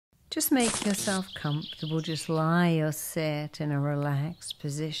Just make yourself comfortable. Just lie or sit in a relaxed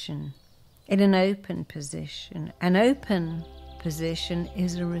position, in an open position. An open position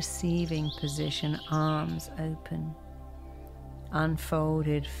is a receiving position, arms open,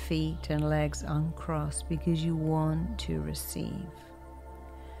 unfolded, feet and legs uncrossed, because you want to receive.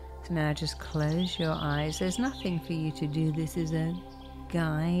 So now just close your eyes. There's nothing for you to do. This is a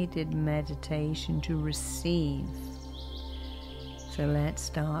guided meditation to receive. So let's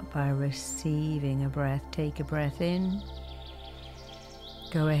start by receiving a breath. Take a breath in.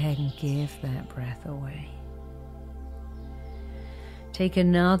 Go ahead and give that breath away. Take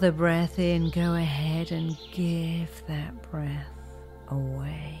another breath in. Go ahead and give that breath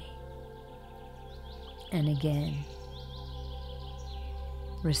away. And again,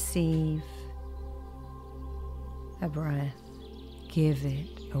 receive a breath. Give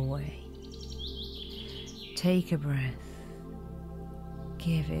it away. Take a breath.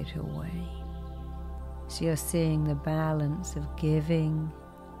 Give it away. So you're seeing the balance of giving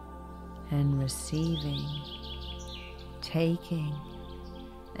and receiving, taking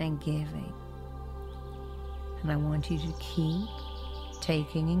and giving. And I want you to keep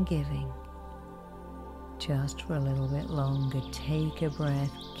taking and giving just for a little bit longer. Take a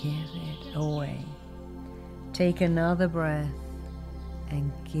breath, give it away. Take another breath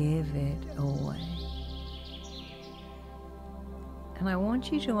and give it away. And I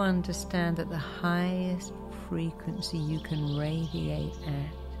want you to understand that the highest frequency you can radiate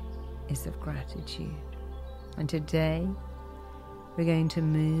at is of gratitude. And today, we're going to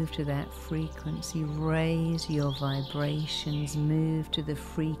move to that frequency. Raise your vibrations. Move to the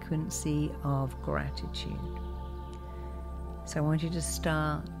frequency of gratitude. So I want you to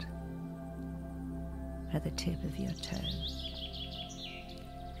start at the tip of your toes.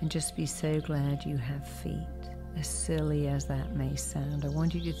 And just be so glad you have feet. As silly as that may sound, I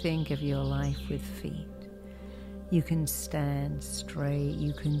want you to think of your life with feet. You can stand straight,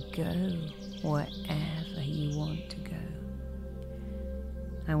 you can go wherever you want to go.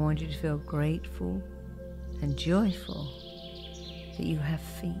 I want you to feel grateful and joyful that you have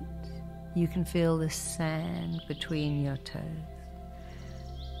feet. You can feel the sand between your toes,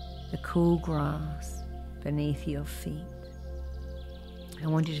 the cool grass beneath your feet. I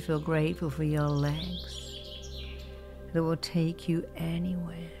want you to feel grateful for your legs that will take you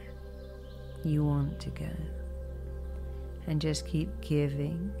anywhere you want to go. And just keep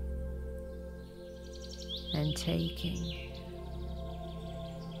giving and taking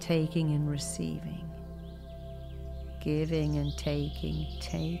and receiving, giving and taking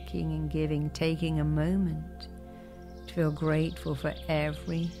and giving, taking a moment to feel grateful for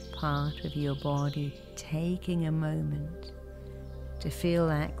every part of your body, taking a moment to feel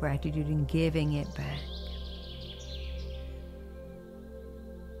that gratitude and giving it back.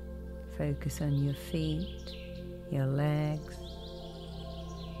 Focus on your feet, your legs,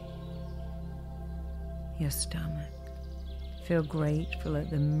 your stomach. Feel grateful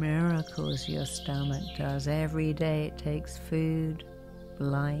at the miracles your stomach does. Every day it takes food,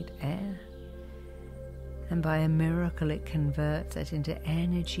 light, air, and by a miracle it converts it into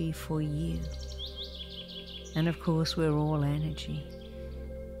energy for you. And of course we're all energy.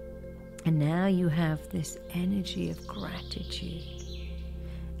 And now you have this energy of gratitude.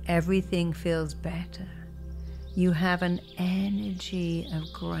 Everything feels better. You have an energy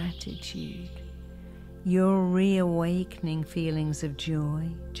of gratitude. You're reawakening feelings of joy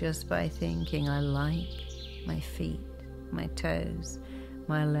just by thinking, I like my feet, my toes,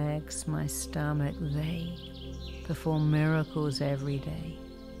 my legs, my stomach. They perform miracles every day.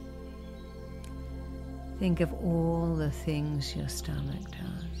 Think of all the things your stomach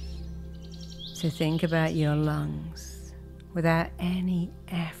does. So think about your lungs. Without any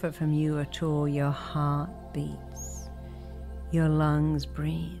effort from you at all, your heart beats, your lungs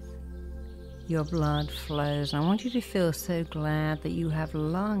breathe, your blood flows. And I want you to feel so glad that you have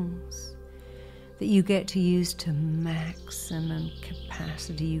lungs that you get to use to maximum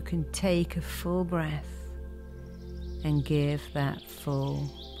capacity. You can take a full breath and give that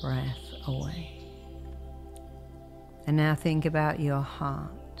full breath away. And now think about your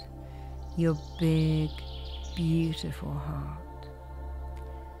heart, your big, beautiful heart.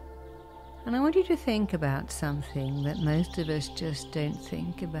 And I want you to think about something that most of us just don't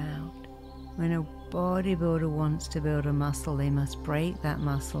think about. When a bodybuilder wants to build a muscle, they must break that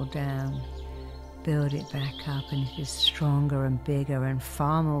muscle down, build it back up, and it is stronger and bigger and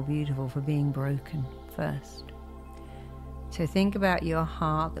far more beautiful for being broken first. So think about your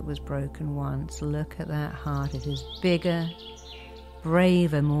heart that was broken once. Look at that heart. It is bigger,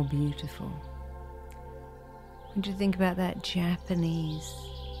 braver, more beautiful. And to think about that Japanese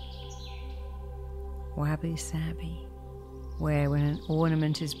wabi-sabi, where when an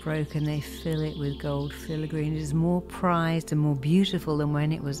ornament is broken they fill it with gold filigree. It is more prized and more beautiful than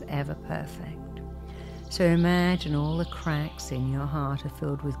when it was ever perfect. So imagine all the cracks in your heart are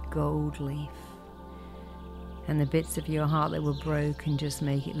filled with gold leaf, and the bits of your heart that were broken just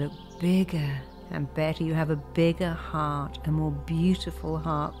make it look bigger and better. You have a bigger heart, a more beautiful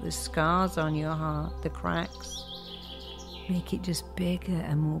heart. The scars on your heart, the cracks, make it just bigger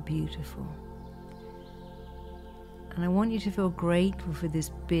and more beautiful. And I want you to feel grateful for this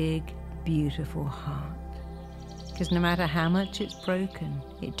big, beautiful heart. Because no matter how much it's broken,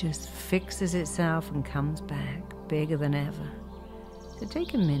 it just fixes itself and comes back bigger than ever. So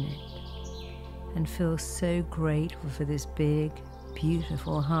take a minute and feel so grateful for this big,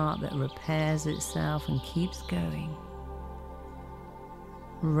 beautiful heart that repairs itself and keeps going.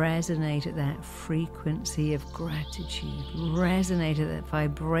 Resonate at that frequency of gratitude. Resonate at that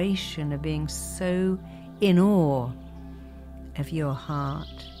vibration of being so in awe of your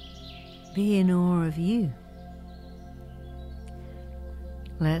heart. Be in awe of you.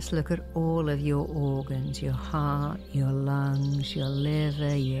 Let's look at all of your organs, your heart, your lungs, your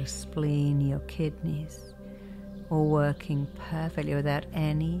liver, your spleen, your kidneys, all working perfectly without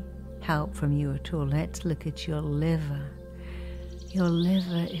any help from you at all. Let's look at your liver. Your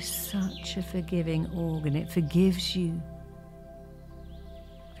liver is such a forgiving organ. It forgives you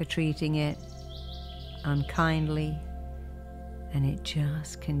for treating it unkindly, and it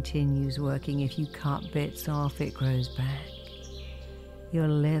just continues working. If you cut bits off, it grows back. Your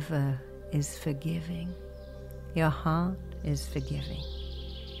liver is forgiving. Your heart is forgiving.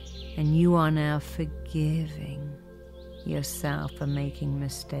 And you are now forgiving yourself for making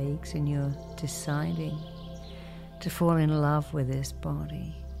mistakes, and you're deciding to fall in love with this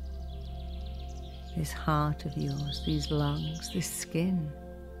body, this heart of yours, these lungs, this skin.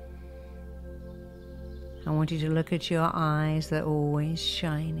 I want you to look at your eyes that are always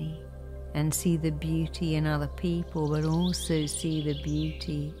shiny and see the beauty in other people, but also see the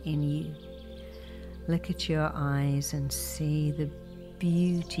beauty in you. Look at your eyes and see the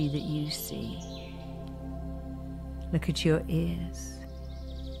beauty that you see. Look at your ears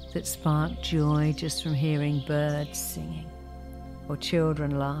that spark joy just from hearing birds singing or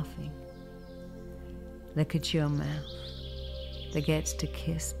children laughing. Look at your mouth that gets to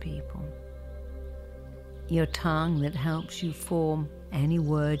kiss people. Your tongue that helps you form any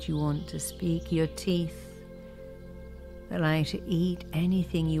word you want to speak. Your teeth that allow you to eat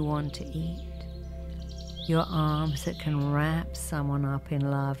anything you want to eat. Your arms that can wrap someone up in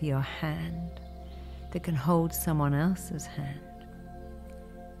love. Your hand that can hold someone else's hand.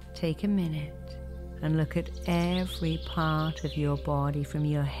 Take a minute and look at every part of your body, from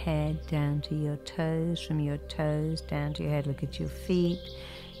your head down to your toes, from your toes down to your head. Look at your feet,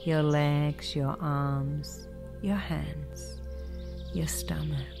 your legs, your arms, your hands, your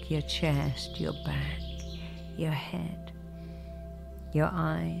stomach, your chest, your back, your head, your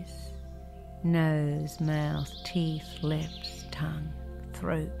eyes, nose, mouth, teeth, lips, tongue,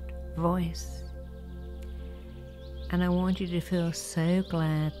 throat, voice. And I want you to feel so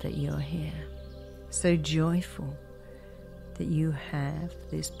glad that you're here, so joyful that you have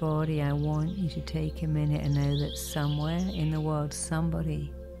this body. I want you to take a minute and know that somewhere in the world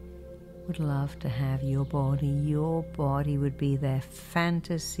somebody would love to have your body. Your body would be their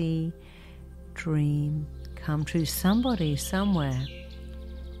fantasy, dream come true. Somebody somewhere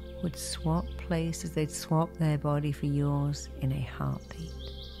would swap places. They'd swap their body for yours in a heartbeat.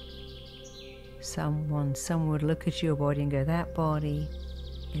 Someone would look at your body and go, that body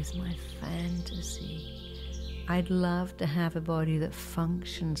is my fantasy. I'd love to have a body that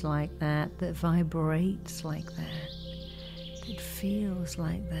functions like that, that vibrates like that, that feels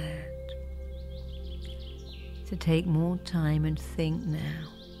like that. To take more time and think now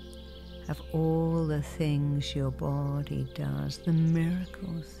of all the things your body does, the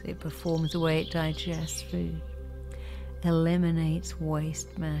miracles it performs, the way it digests food, eliminates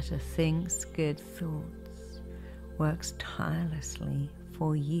waste matter, thinks good thoughts, works tirelessly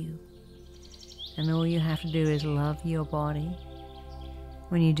for you. And all you have to do is love your body.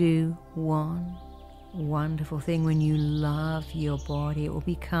 When you do one wonderful thing, when you love your body, it will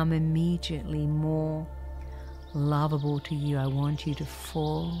become immediately more lovable to you. I want you to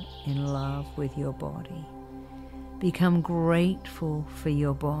fall in love with your body. Become grateful for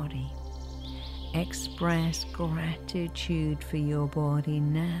your body. Express gratitude for your body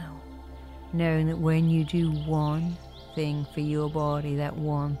now, knowing that when you do one thing for your body, that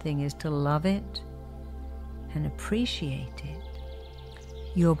one thing is to love it and appreciate it.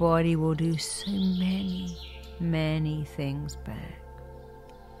 Your body will do so many, many things back.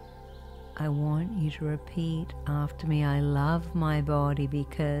 I want you to repeat after me. I love my body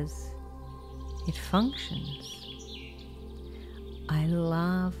because it functions. I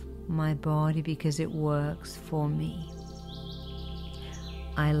love my body because it works for me.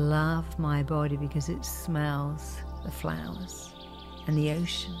 I love my body because it smells the flowers and the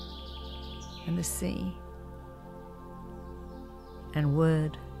ocean and the sea and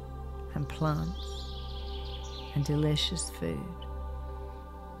wood and plants and delicious food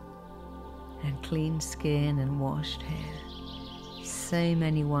and clean skin and washed hair. So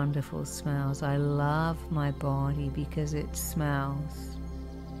many wonderful smells. I love my body because it smells.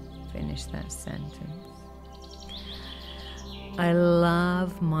 Finish that sentence. I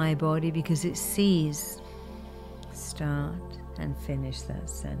love my body because it sees. Start and finish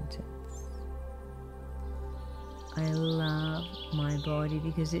that sentence. I love my body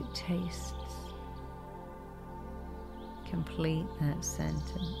because it tastes. Complete that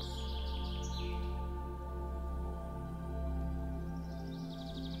sentence.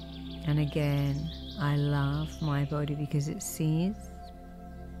 And again, I love my body because it sees.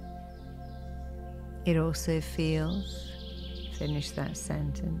 It also feels. Finish that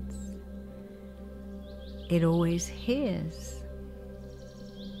sentence. It always hears.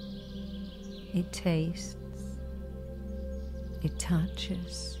 It tastes. It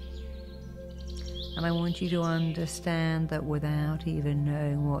touches. And I want you to understand that without even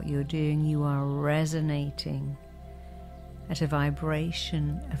knowing what you're doing, you are resonating at a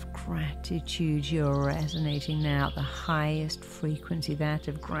vibration of gratitude. You're resonating now at the highest frequency, that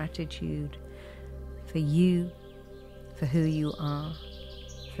of gratitude for you, for who you are,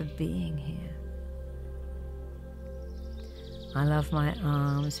 for being here. I love my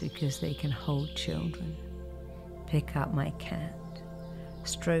arms because they can hold children, pick up my cat,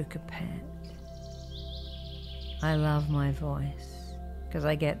 stroke a pet. I love my voice because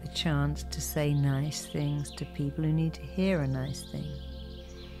I get the chance to say nice things to people who need to hear a nice thing.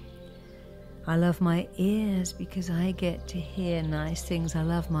 I love my ears because I get to hear nice things. I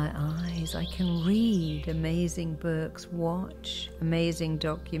love my eyes. I can read amazing books, watch amazing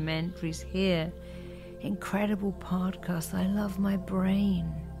documentaries, hear incredible podcasts. I love my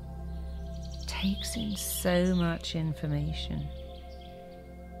brain. It takes in so much information.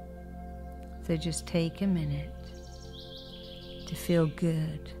 So just take a minute to feel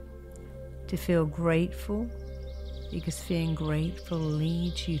good, to feel grateful, because feeling grateful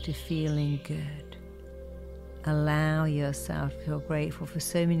leads you to feeling good. Allow yourself to feel grateful for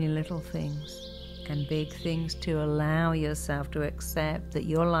so many little things and big things, to allow yourself to accept that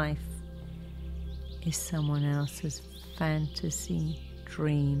your life is someone else's fantasy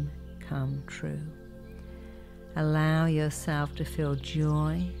dream come true. Allow yourself to feel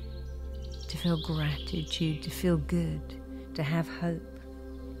joy, to feel gratitude, to feel good, to have hope,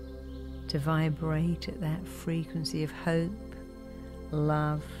 to vibrate at that frequency of hope,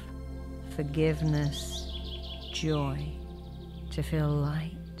 love, forgiveness, joy, to feel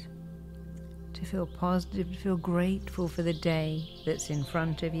light, to feel positive, to feel grateful for the day that's in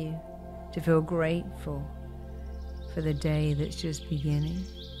front of you, to feel grateful for the day that's just beginning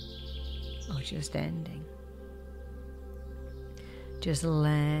or just ending. Just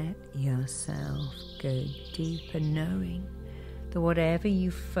let yourself go deeper, knowing that whatever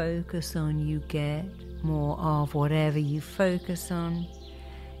you focus on, you get more of. Whatever you focus on,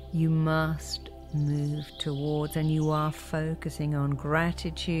 you must move towards. And you are focusing on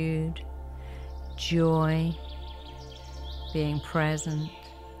gratitude, joy, being present,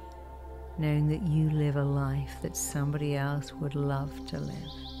 knowing that you live a life that somebody else would love to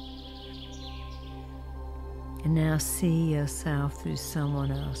live. And now see yourself through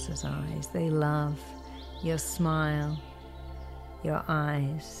someone else's eyes. They love your smile, your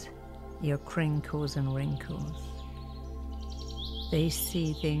eyes, your crinkles and wrinkles. They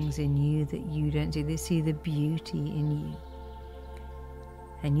see things in you that you don't see. They see the beauty in you.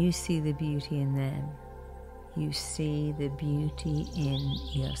 And you see the beauty in them. You see the beauty in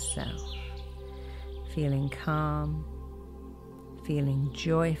yourself. Feeling calm, feeling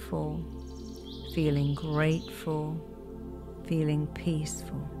joyful, feeling grateful, feeling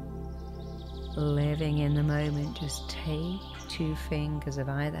peaceful. Living in the moment. Just take 2 fingers of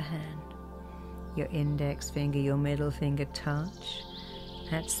either hand, your index finger, your middle finger, touch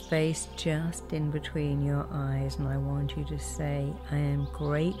that space just in between your eyes, and I want you to say, I am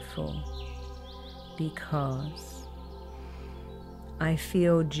grateful because I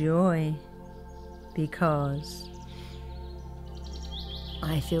feel joy, because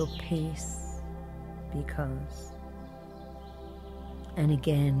I feel peace, because. And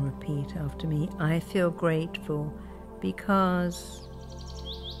again, repeat after me. I feel grateful because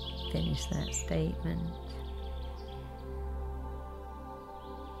Finish that statement.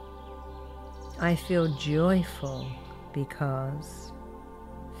 I feel joyful because.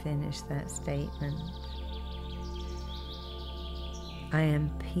 Finish that statement. I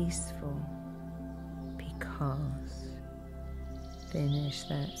am peaceful because. Finish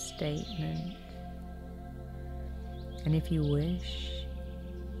that statement. And if you wish,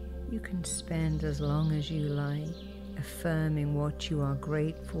 you can spend as long as you like affirming what you are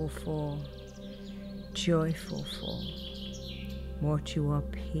grateful for, joyful for, what you are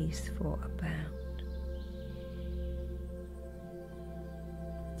peaceful about.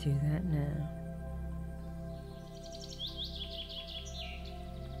 Do that now.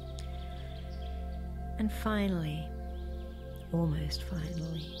 And finally, almost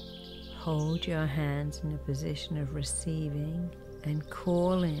finally, hold your hands in a position of receiving and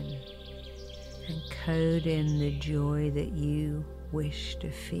call in and code in the joy that you wish to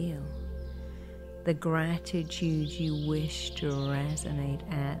feel, the gratitude you wish to resonate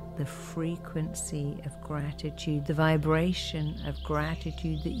at, the frequency of gratitude, the vibration of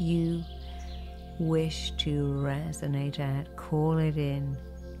gratitude that you wish to resonate at. Call it in,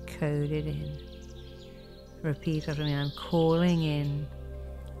 code it in. Repeat after me. I'm calling in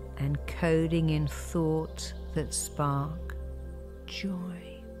and coding in thoughts that spark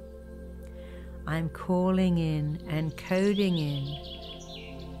joy. I'm calling in and coding in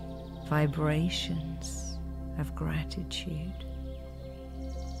vibrations of gratitude.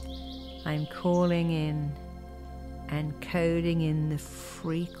 I'm calling in and coding in the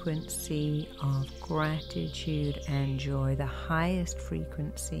frequency of gratitude and joy, the highest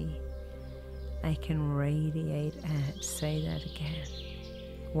frequency I can radiate at. Say that again.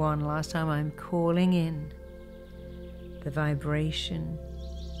 One last time. I'm calling in the vibration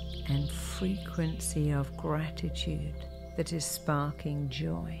and frequency of gratitude that is sparking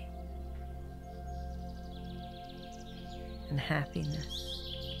joy and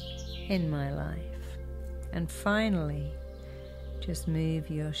happiness in my life. And finally, just move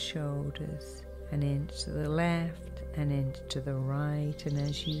your shoulders an inch to the left, an inch to the right, and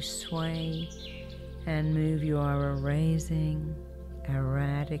as you sway and move, you are erasing,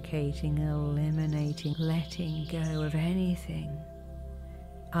 eradicating, eliminating, letting go of anything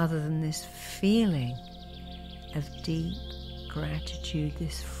other than this feeling of deep gratitude,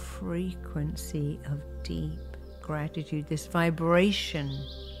 this frequency of deep gratitude, this vibration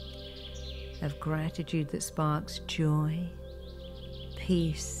of gratitude that sparks joy,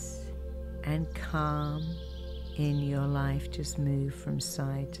 peace, and calm in your life. Just move from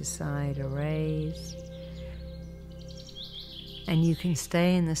side to side, erase. And you can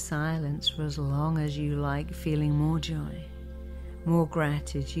stay in the silence for as long as you like, feeling more joy, more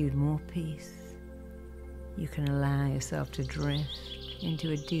gratitude, more peace. You can allow yourself to drift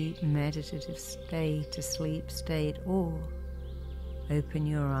into a deep meditative state, a sleep state, or open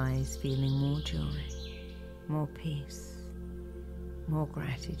your eyes feeling more joy, more peace, more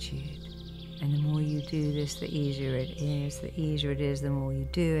gratitude. And the more you do this, the easier it is. The easier it is, the more you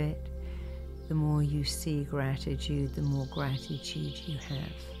do it. The more you see gratitude, the more gratitude you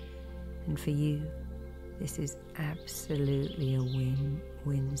have. And for you, this is absolutely a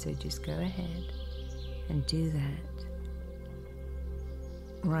win-win. So just go ahead and do that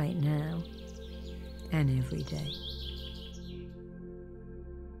right now and every day.